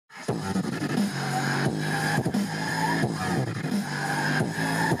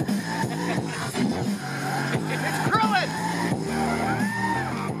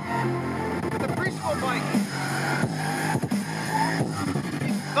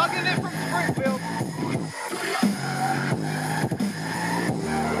Bugging it from Springfield.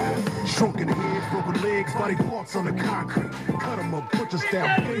 Shrunk in the head, broken legs, body parts on the concrete. Cut them up, put us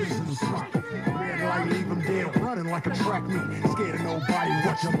down, babies in the socket. Red light, leave them dead, running like a track meet. Scared of nobody,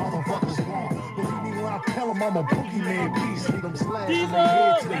 what your motherfuckers want. Believe me when I tell them I'm a boogeyman beast. Leave them slashing their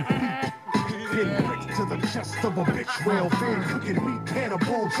head to their feet. Pin bricks to the chest of a bitch, welfare cooking meat,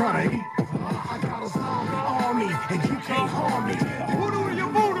 cannibal trying to eat. I got a strong army, and you can't harm me. Voodoo in your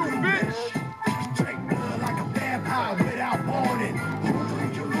voodoo, bitch. Drink blood like a vampire without warning. Voodoo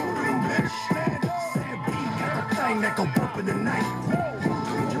in your voodoo, bitch. Sam B got the thing that go bump in the night.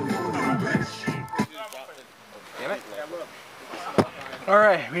 Voodoo in your voodoo, bitch. Damn it. All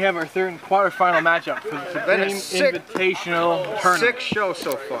right, we have our third and quarterfinal matchup for the Supreme Invitational Tournament. Sick show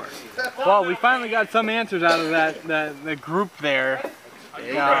so far. Well, we finally got some answers out of the group there.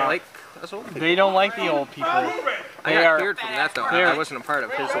 They don't like us old people. They don't like the old people. I got cleared from that though. I wasn't a part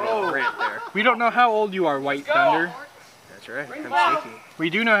of his little rant there. We don't know how old you are, White Thunder. That's right. I'm sneaky.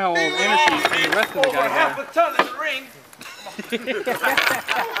 We do know how old Energy and the rest of the guys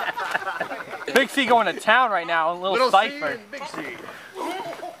are. Big C going to town right now. A little Cypher. Big C.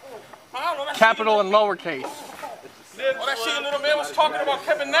 Capital and lowercase. Oh, that shit little man was talking about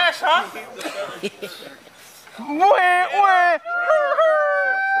Kevin Nash, huh?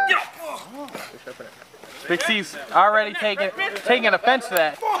 Big C's already taking offense to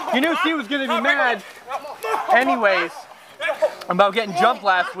that. You knew C was going to be mad anyways about getting jumped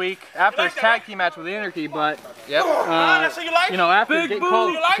last week after his tag team match with Anarchy, but you know, after he get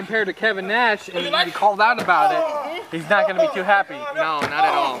called compared to Kevin Nash and he called out about it, he's not going to be too happy. No, not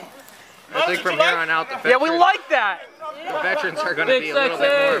at all. I think from here on out, the veterans, we like that. The veterans are going to be a little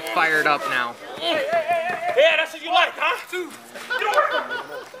bit more fired up now. Yeah, that's what you like, huh?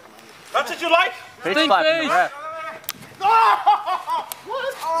 That's what you like? Face slapping the ref.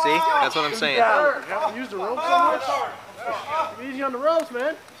 See? That's what I'm saying. You have to use the ropes so much? Easy on the ropes,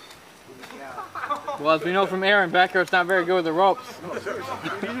 man. Well, as we know from Aaron, Becker's not very good with the ropes. You use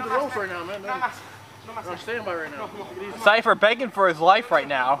the ropes right now, man. I'm standby right now. Cypher begging for his life right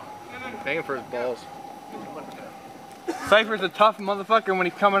now. Begging for his balls. Cypher's a tough motherfucker when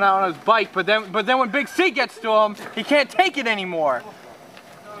he's coming out on his bike, but then when Big C gets to him, he can't take it anymore.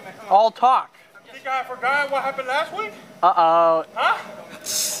 All talk. Think I forgot what happened last week? Uh-oh. Huh?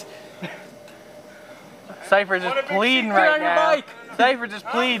 Cypher's just pleading right now. Cypher's just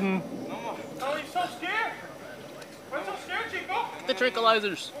pleading. Oh, you're so scared? Why are you so scared, Chico? The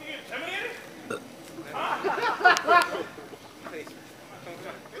tranquilizers. Are you intimidated?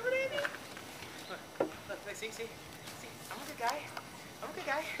 See, I'm a good guy. I'm a good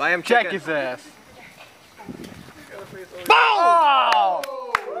guy. Buy him check his ass. Oh!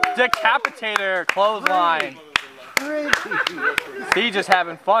 Decapitator, clothesline. He's just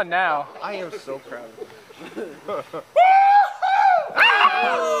having fun now. I am so proud of him.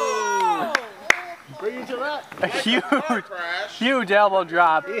 Bring you to that. A huge elbow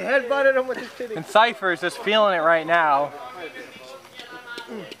drop. He headbutted him with his titty. And Cypher is just feeling it right now.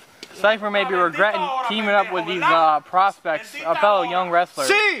 Cypher may be regretting teaming up with these prospects, a fellow young wrestler.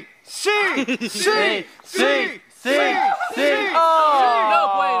 C! Oh! No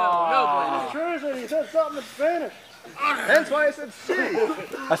bueno. He said something in Spanish. That's why I said C.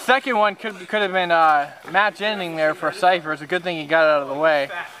 A second one could have been match ending there for Cypher. It's a good thing he got it out of the way.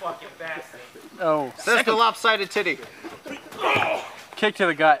 Oh. That's the lopsided titty. Kick to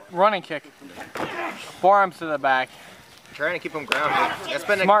the gut. Running kick. Forearms to the back. Trying to keep him grounded. That's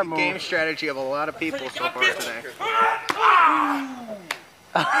been Smart a move. game strategy of a lot of people so far today.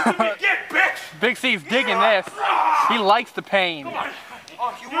 Big C's digging this. He likes the pain.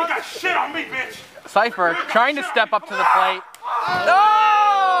 Oh, you ain't got shit on me, bitch. Cypher trying to step up to the plate.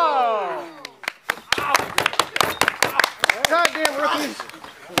 Oh! Goddamn rookies.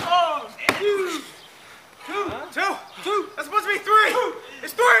 Oh, two. That's supposed to be three.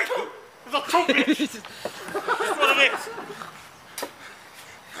 It's three. It's a two, bitch. That's what it is.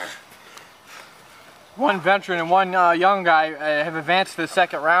 One veteran and one young guy have advanced to the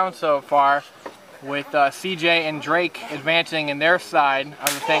second round so far, with CJ and Drake advancing in their side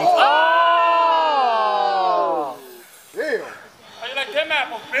of the things. Oh! Yeah. How you like them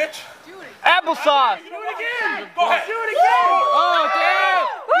apples, bitch? Applesauce! Do it again. Go ahead. Do it again! Oh, damn!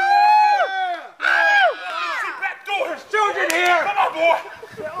 Sit back, do it. There's children here! Come on, boy.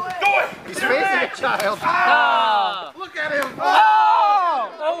 Do it. He's facing a child. Oh! Look at him. Oh!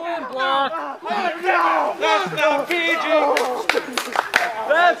 Oh, block! No. That's not PG.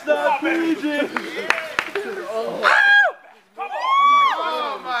 That's not PG!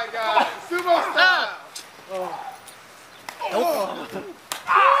 Oh my God. Sumo style.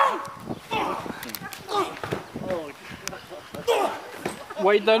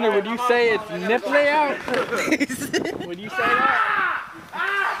 White Thunder, would you say it's nipple out? Would you say that?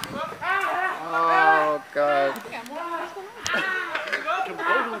 Oh, God.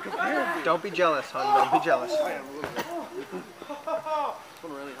 Don't be jealous, hon. Don't be jealous.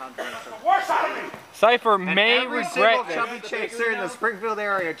 Cypher may Every regret single this. chubby chaser in the Springfield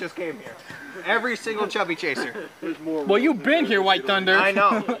area just came here. Every single chubby chaser. Well, you've been here, White Thunder. I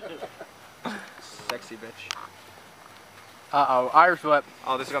know. Sexy bitch. Uh-oh, Irish whip.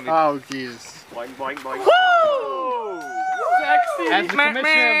 Oh, this is gonna be. Oh, jeez. Boing, boing, boing. Woo! Sexy. As the commissioner of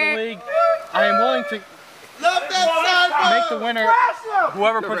the league, I am willing to make the winner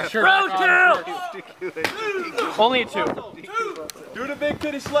whoever puts the shirt back on. Only a 2. Do the big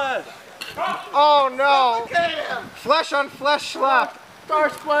kitty slash. Oh no! Flesh on flesh slap. Star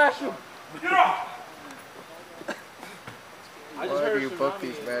splash him. Why do you book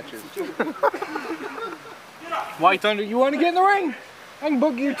these matches? White Thunder, you want to get in the ring? I can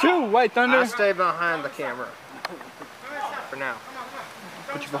book you too, White Thunder. I'll stay behind the camera. For now.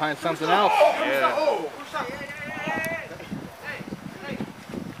 Put you behind something else. Yeah.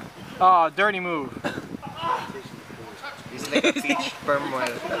 Oh, dirty move. He's like a beach sperm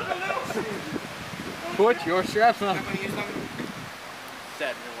whale. Put your straps on.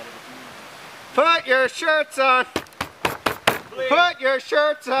 Put your shirts on. Put your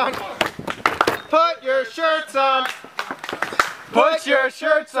shirts on. Put your shirts on. Put your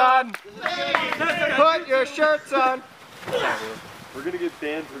shirts on. Put your shirts on. We're gonna get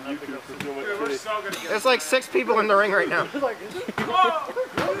banned from YouTube for so much shitty. There's like 6 people in the ring right now. For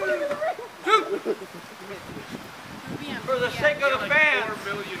the sake of the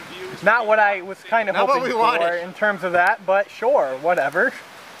fans. Not what I was kind of Not what hoping we for wanted. in terms of that, but sure, whatever.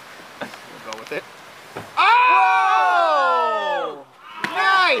 We'll go with it. Oh!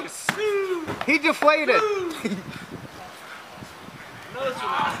 Nice! He deflated.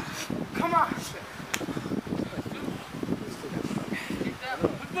 Come on. This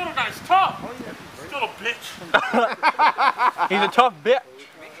little guy's tough. Still a bitch. He's a tough bitch.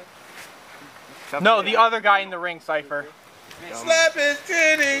 No, the other guy in the ring, Cypher. Slap his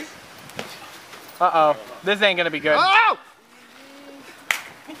titties. Uh-oh. This ain't gonna be good. Oh!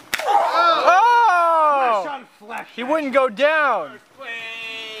 Oh! Flesh on flesh. He wouldn't go down.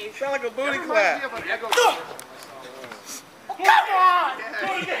 Sound like a booty clap.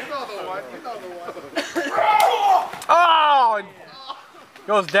 Oh!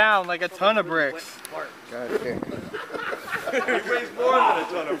 Goes down like a ton of bricks. God, okay. He weighs more than a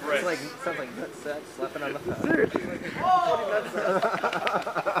ton of bricks. Sounds like nutsack slapping on the face.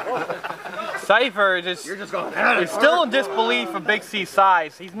 Cypher is You're just going. still in disbelief of Big C's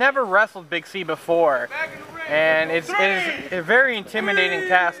size. He's never wrestled Big C before. And it is a very intimidating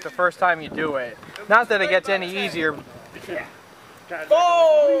task the first time you do it. Not that it gets any easier.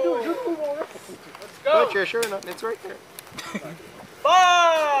 Put your shirt on. It's right there.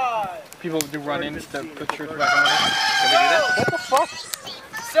 People do run in just to put shirts back on. Can we do that? What the fuck?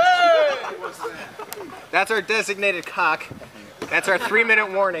 That's our designated cock. That's our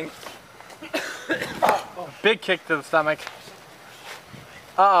 3-minute warning. Big kick to the stomach.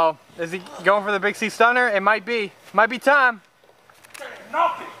 Uh-oh. Is he going for the Big C stunner? It might be. Might be time.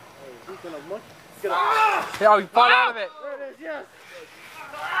 Oh, he fought out of it.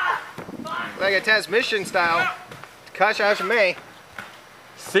 Like a transmission style. Kasha me.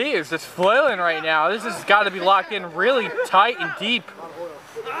 C is just flailing right now. This has got to be locked in really tight and deep.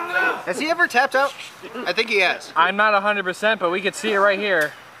 Has he ever tapped out? I think he has. I'm not 100%, but we could see it right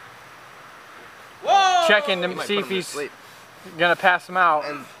here. Checking to see if he's gonna pass him out.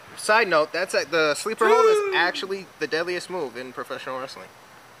 And side note, that's the sleeper hold is actually the deadliest move in professional wrestling.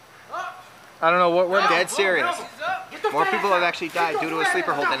 I don't know what we're Dead serious. More people have actually died due to a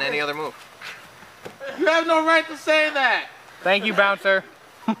sleeper hold than any other move. You have no right to say that. Thank you, bouncer.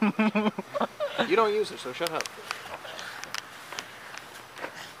 You don't use it, so shut up.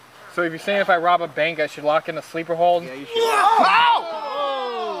 So if you're saying if I rob a bank, I should lock in a sleeper hold? Yeah, you should.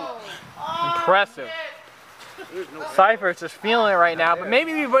 Oh! Impressive. Cypher is just feeling it right now, but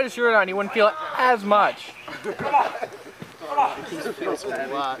maybe if you put his shirt on, he wouldn't feel it as much.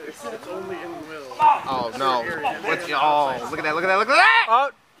 Oh no! What's, oh, look at that! Look at that! Look at that!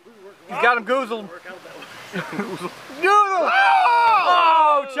 Oh, he's got him goozled. Goozled!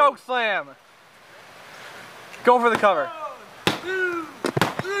 Oh, choke slam. Go for the cover.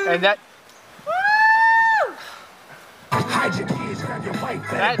 And that. Hide your kids, grab your wife,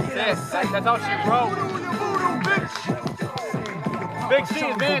 That's it. That's all she wrote. Big C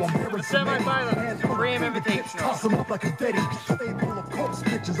advances to the semifinals. Supreme Invitational. Toss them up like a Betty. Stay full of corpse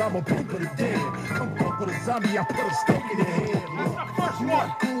bitches, I'm a pimp of the dead. Come fuck with a zombie, I put a stake in their head. That's the first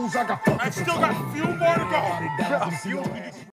one. I still got a few more to go.